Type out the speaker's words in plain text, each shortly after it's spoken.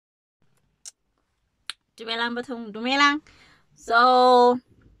Dumelang bathong, dumelang. So,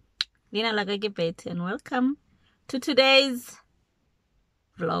 Lina lagake bet and welcome to today's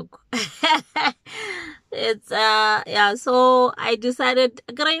vlog. It's yeah, so I decided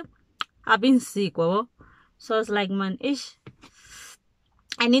I've been sick, so I was like, man,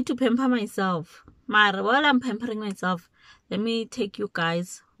 I need to pamper myself. But while I'm pampering myself, let me take you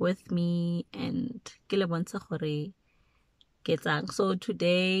guys with me and so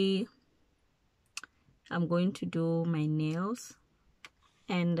today I'm going to do my nails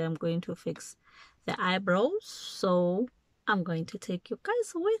and I'm going to fix the eyebrows. So I'm going to take you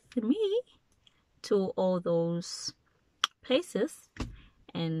guys with me to all those places.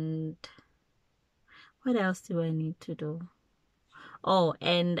 And what else do I need to do? Oh,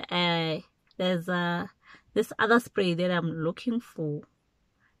 and there's this other spray that I'm looking for.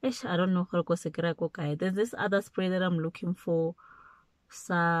 I don't know how to. There's this other spray that I'm looking for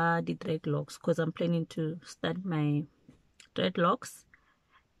sa the dreadlocks, because I'm planning to start my dreadlocks,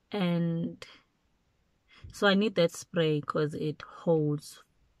 and so I need that spray because it holds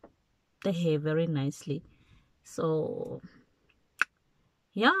the hair very nicely. So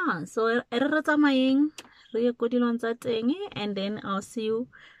yeah, so and then I'll see you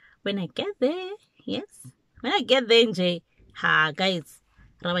when I get there. Yes, when I get there, Nj. Ha, guys,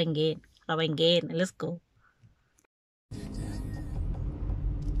 Rawangen, let's go.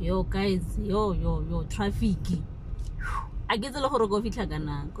 Yo guys, yo traffic. I get a lot of go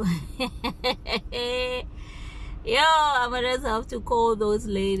Yo, I'm gonna have to call those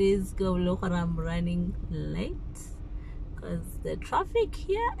ladies. Go look when I'm running late, because the traffic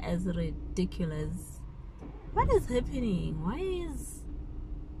here is ridiculous. What is happening? Why is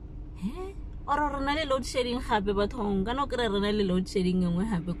or renale load shedding happy but home cannot renale load shedding and we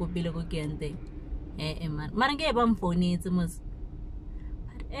have to go below again. Man, man, phone it's most.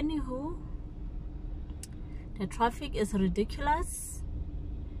 But anywho, the traffic is ridiculous,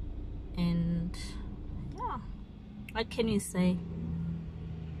 and yeah, what can you say?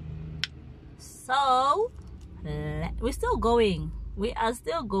 So we're still going. We are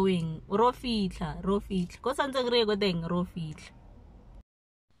still going. Rofitla. Go Santa Grego deng Rofitla.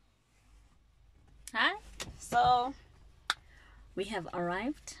 Hi. So we have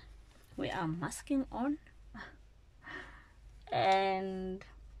arrived. We are masking on, and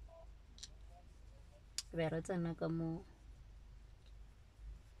and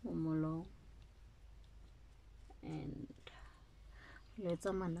let's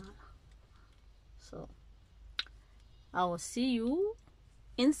manala. So I will see you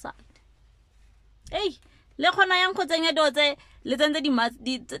inside. Hey, le khona yang khotseng doze le tsentse di mask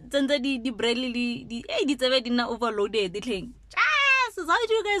di braille di tsebe di na overloaded ditleng. Yes, how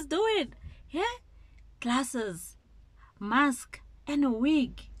do you guys do it? Yeah, glasses, mask and a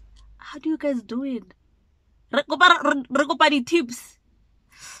wig. How do you guys do it? Re kopa di tips.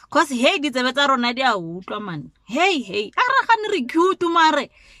 Cause hey di tsebe tsa rona di a utlwa man. Hey, ara gane re cute mare.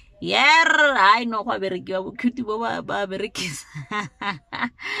 Yeah, I know how very cute ba berekisa.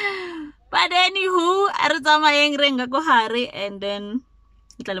 But anywho, arizama yang renga ko hari, and then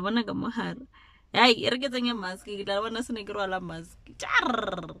kita lebana ka mo hari. Ay, re ke tsenya mask, kita lebana sene ke rwala mask.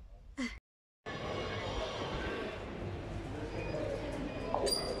 Char.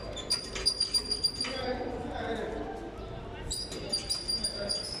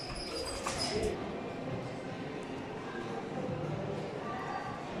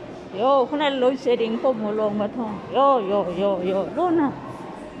 Yo, kuna load shedding ko mulong matong. Yo, Luna.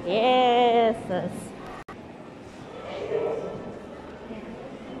 Yes.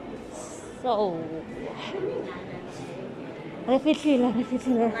 So, refitila.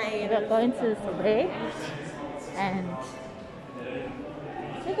 We're going to Sorbet, and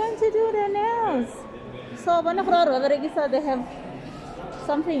we're going to do the nails. So, they have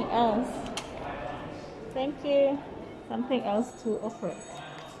something else. Thank you. Something else to offer.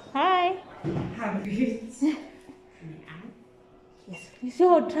 Hi. How good. Yes. You see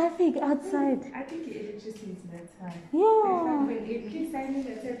all traffic outside. I think it just needs more time.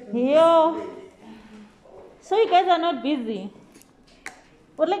 Yeah. So you guys are not busy.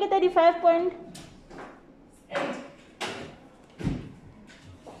 What like a 35 point? 8.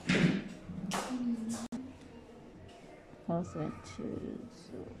 Also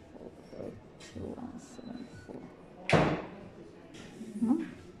 204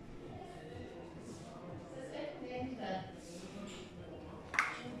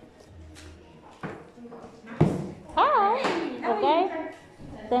 Hi. Okay.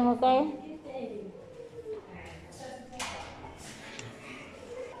 Then okay.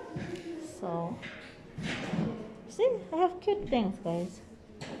 So, see, I have cute things, guys.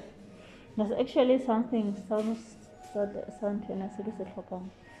 There's actually something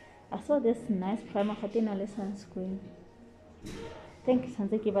I saw this nice primer Hatinale sunscreen. Thank you,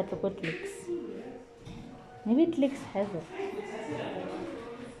 Sanse give it a good licks. Maybe it licks has it.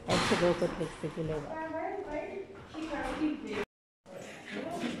 I have to go good licks to do later.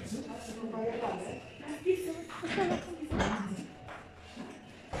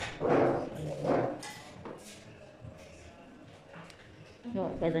 Yo,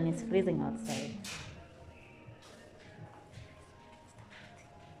 guys, and it's freezing outside.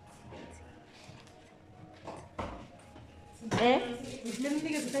 Eh?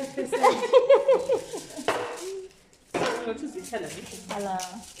 Hello.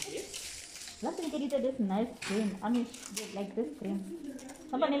 Last time I did this nice green. I mean, like this green.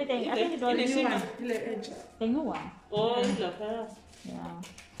 Somebody I think it was the new one. Oh, Yeah.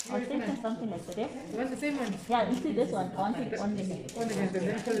 I was thinking something like that. Eh? You want the same one? Yeah, you see this one. I want it on the neck. On the hand, and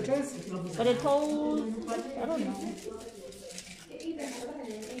then for the toes? For the toes, I don't know.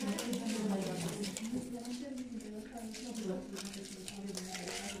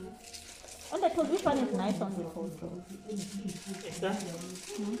 On the toes, which one is nice on the toes? Esther,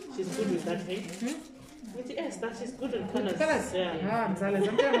 she's good with that, eh? With Esther, she's good with colors. Colors? Yeah. Ah, mzala,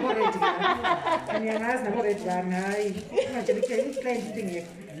 sometimes I'm already. And you're nice, I'm already. Imagine the plain thing here.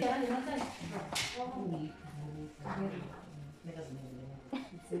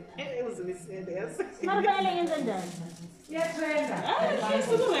 It was mysterious. Not darling, isn't it? Yes, Brenda.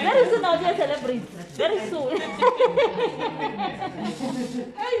 Very soon I'll be a celebrity. Very soon.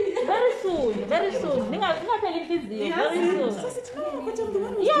 Very soon. Very soon. Yeah,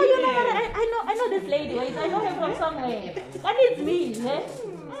 you know what? I know this lady. Right? I know her from somewhere. That is me. Eh?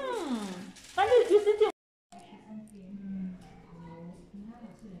 That is you sit.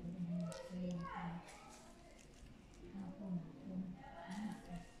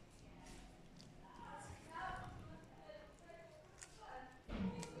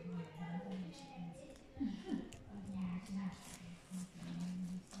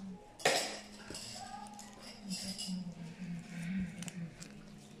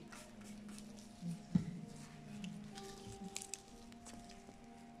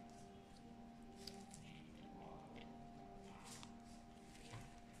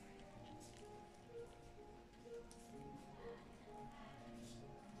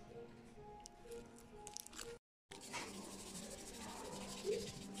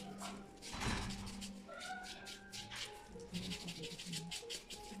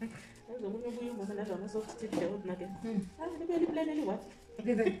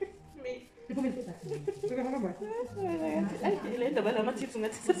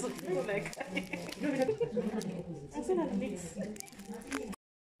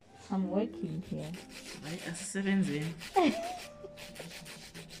 I'm working here.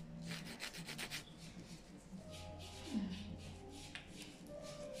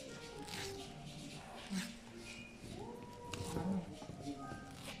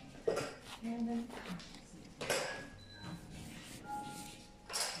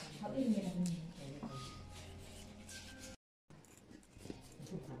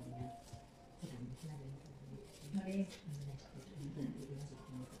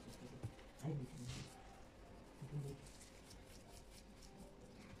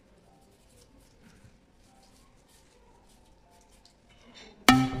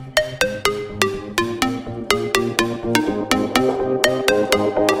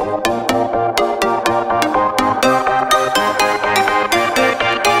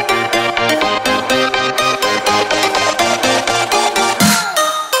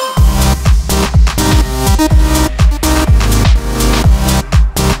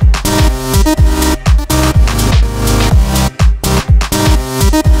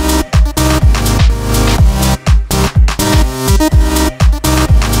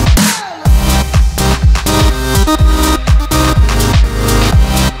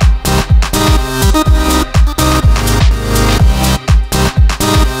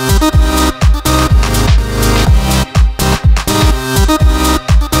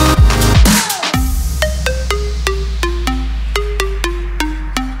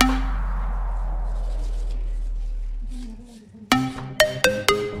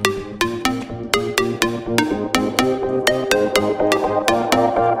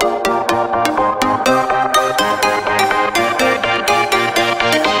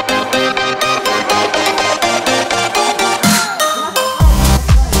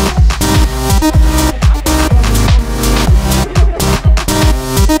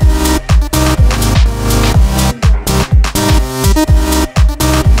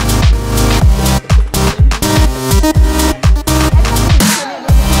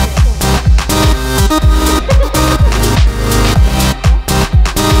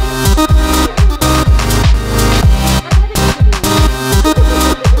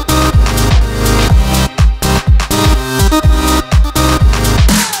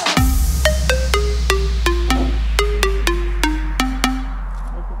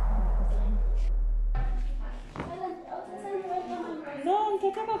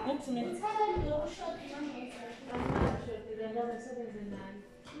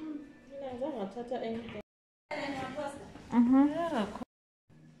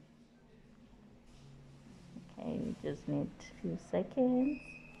 Okay, we just need a few seconds.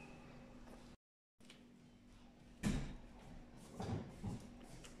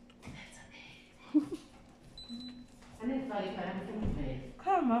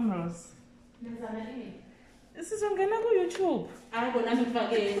 Come, Mom Rose. This is on YouTube.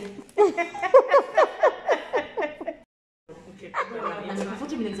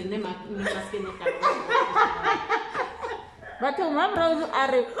 But Mom Rose,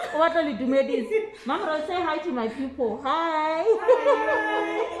 what will you do with this? Mom Rose, say hi to my people. Hi.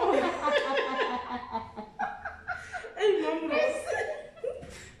 Hey, Mom Rose.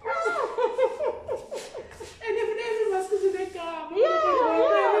 And if they must go to the car.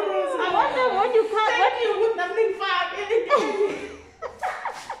 I wonder when you come. Thank you. Nothing fun.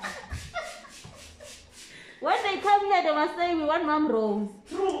 When they come here, they must say we want Mom Rose.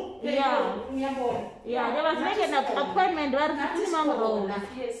 True. Yeah. Yeah, they must make an appointment where to see Mom Rose.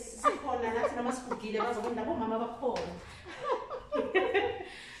 Yes.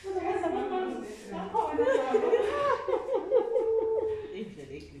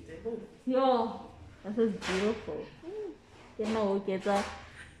 Yo, this is beautiful. You know, get a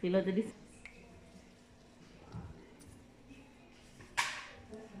below this.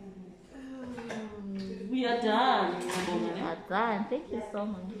 We are done. Done. Thank you so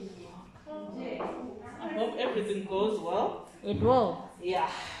much. I hope everything goes well. It will. Yeah.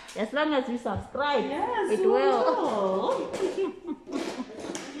 As long as you subscribe, Yes, it will.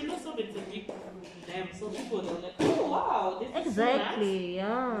 You know, Sorbet is a big name, so people are like, oh wow, this is so nice. Exactly,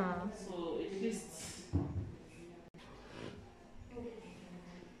 yeah. So at least.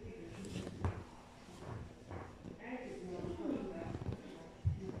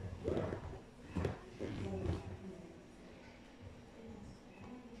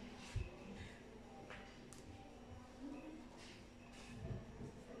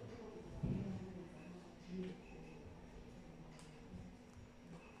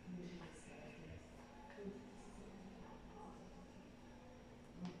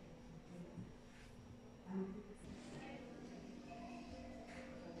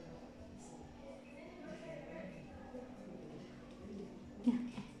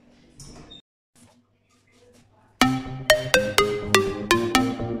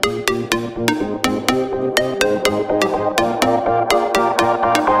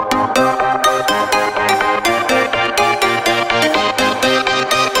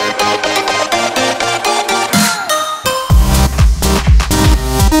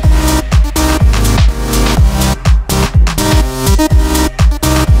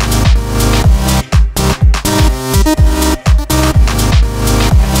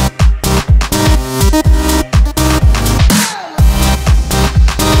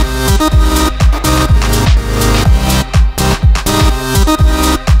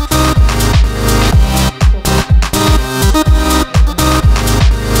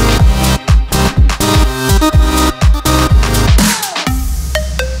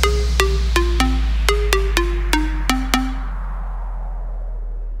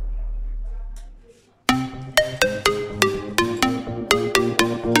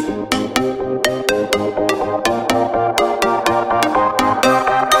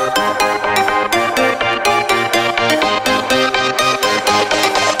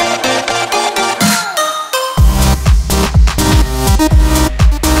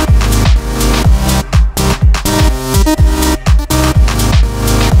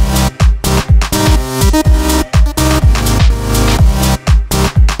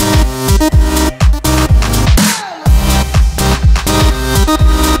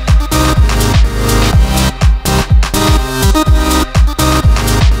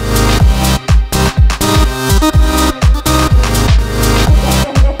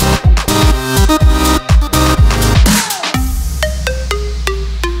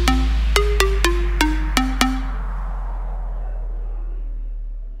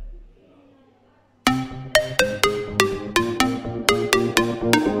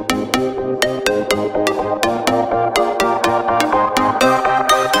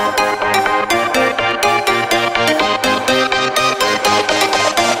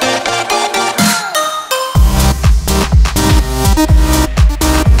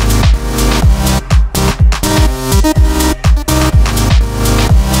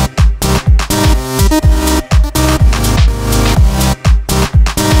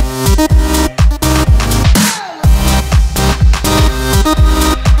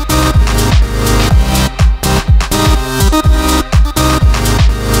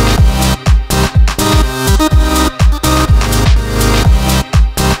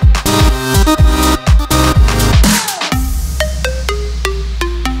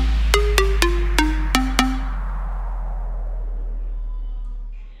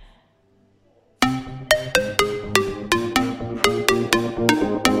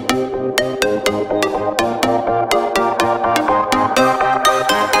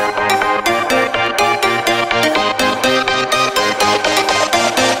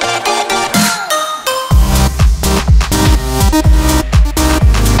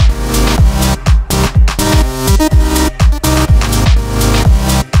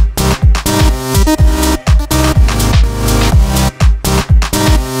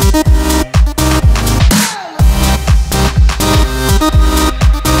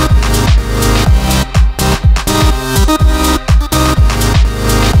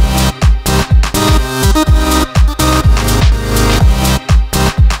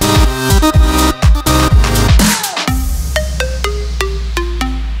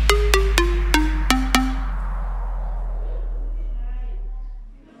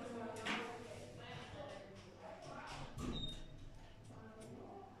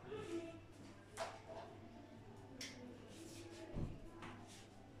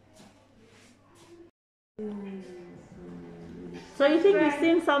 So you think you've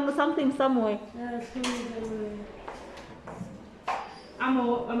seen something somewhere?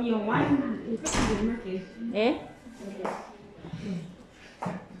 I'm your one. Eh?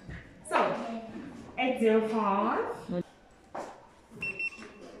 So 805.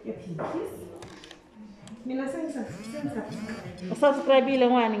 Your pinkies. Mina senza. Subscribe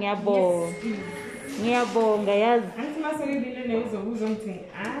ngwani ngiyabonga. Ngiyabonga yazi. Angithi masengibile neuzobuza ngithini.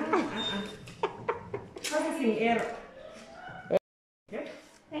 Processing error.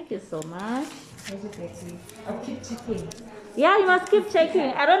 Thank you so much. I'll keep checking. Yeah, you must keep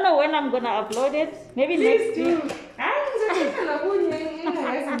checking. I don't know when I'm gonna upload it. Maybe next week. Yeah.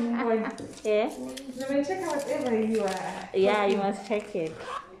 Check out whatever you are. Yeah, you must check it.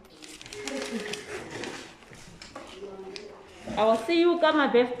 I will see you on my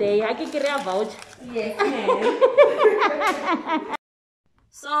birthday. I can get a voucher. Yes, ma'am.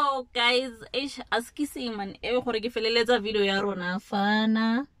 So guys, askisi man gore ke feleletsa video ya rona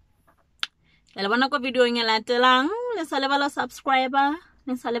fana. Le bona ko video eng la telang, le sa lebala subscriber,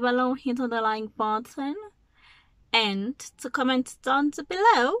 le sa lebala hit on the like button and to comment down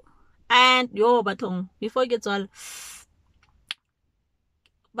below. And yo batong, before you get all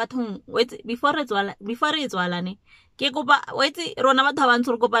batong, wait, before it's all ne. Ke kopa wait rona batho ba ntse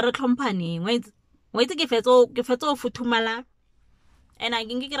re kopa re tlhomphane. Wait ke fetso futhumala. And I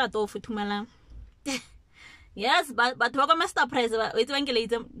can get a to futumala. Yes, but what Master Price wait when you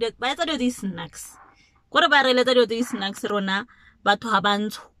later by these snacks. What about related these snacks, Rona? But to have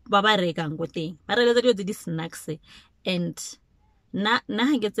Baba Regan good thing. I related these snacks and I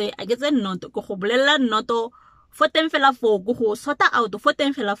get a note go hoblela noto for 10 fella for go sort out for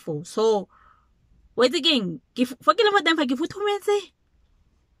 10 fella for. So wait again, give for killing for them for give for 2 minutes.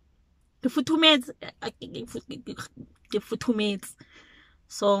 Give for 2 minutes. Give for 2 minutes.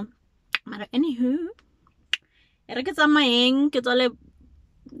 So, anywho, it's all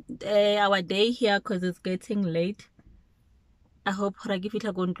our day here because it's getting late. I hope I give it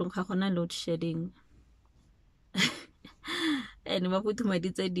a go load shedding. And we put my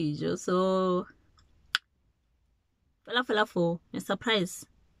DJ. So, fella for a surprise.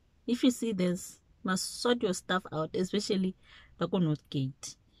 If you see this, must sort your stuff out, especially the North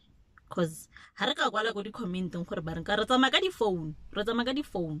Gate. Because haraka kwala go di comment gore ba re ka re tsama ka di phone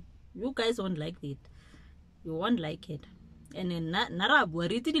you guys won't like it, you won't like it. And then na ra bua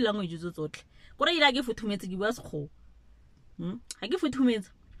re itse di language tso tsotle gore ila ke futhumetse ke bua sekgo ha ke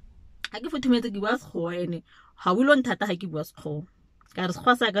futhumetse ke bua sekgo ene ha bulo nthata ha ke bua sekgo ka re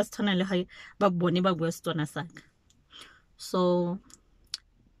sekgo sa ka se tshwana le ga ba bone ba bua setswana saka. So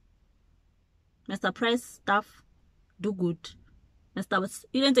Mr. Price stuff do good. Mr.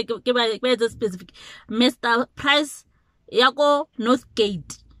 Specific. Mr. Price Yako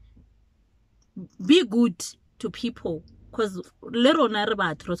Northgate. Be good to people. Because little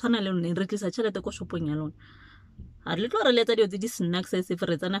narrator, Tana Lone, Ricky Sachet, the shopong alone. A little related to this snacks as if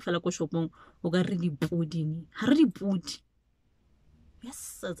it's an affair shopong, who got really pudding. Hardly put.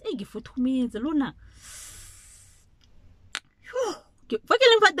 Yes, it's egg for 2 minutes, Luna.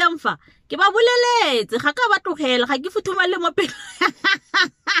 Fakele mfa damfa ke ba boleletse ga ka ba tlogela ga ke futhumale mo pelo.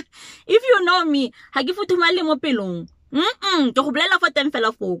 If you know me ga ke futhumale mo pelong ke go bolela for 10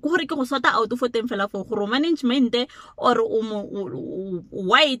 fela fo go gore ke go sorta out for 10 fela fo go management or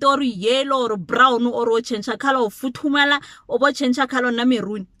white or yellow or brown or change color of futhumala or bo change color na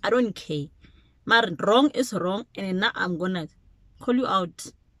maroon. I don't care. But wrong is wrong and now I'm gonna call you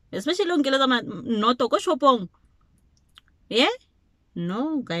out, especially on ke letsa noto go shopong. Yeah.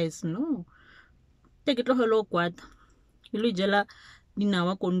 No, guys, no. Take it to hello quad. You jela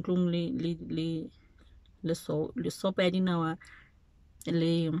dinawa kontlong le so pa dinawa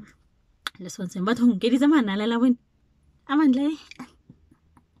le sonse ba thong ke di zamana la wena amandle.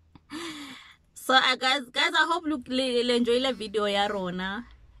 So guys I hope you enjoy the video ya rona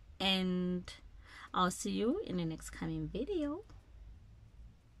and I'll see you in the next coming video.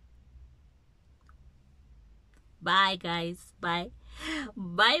 Bye guys, bye.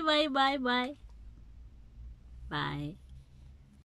 Bye.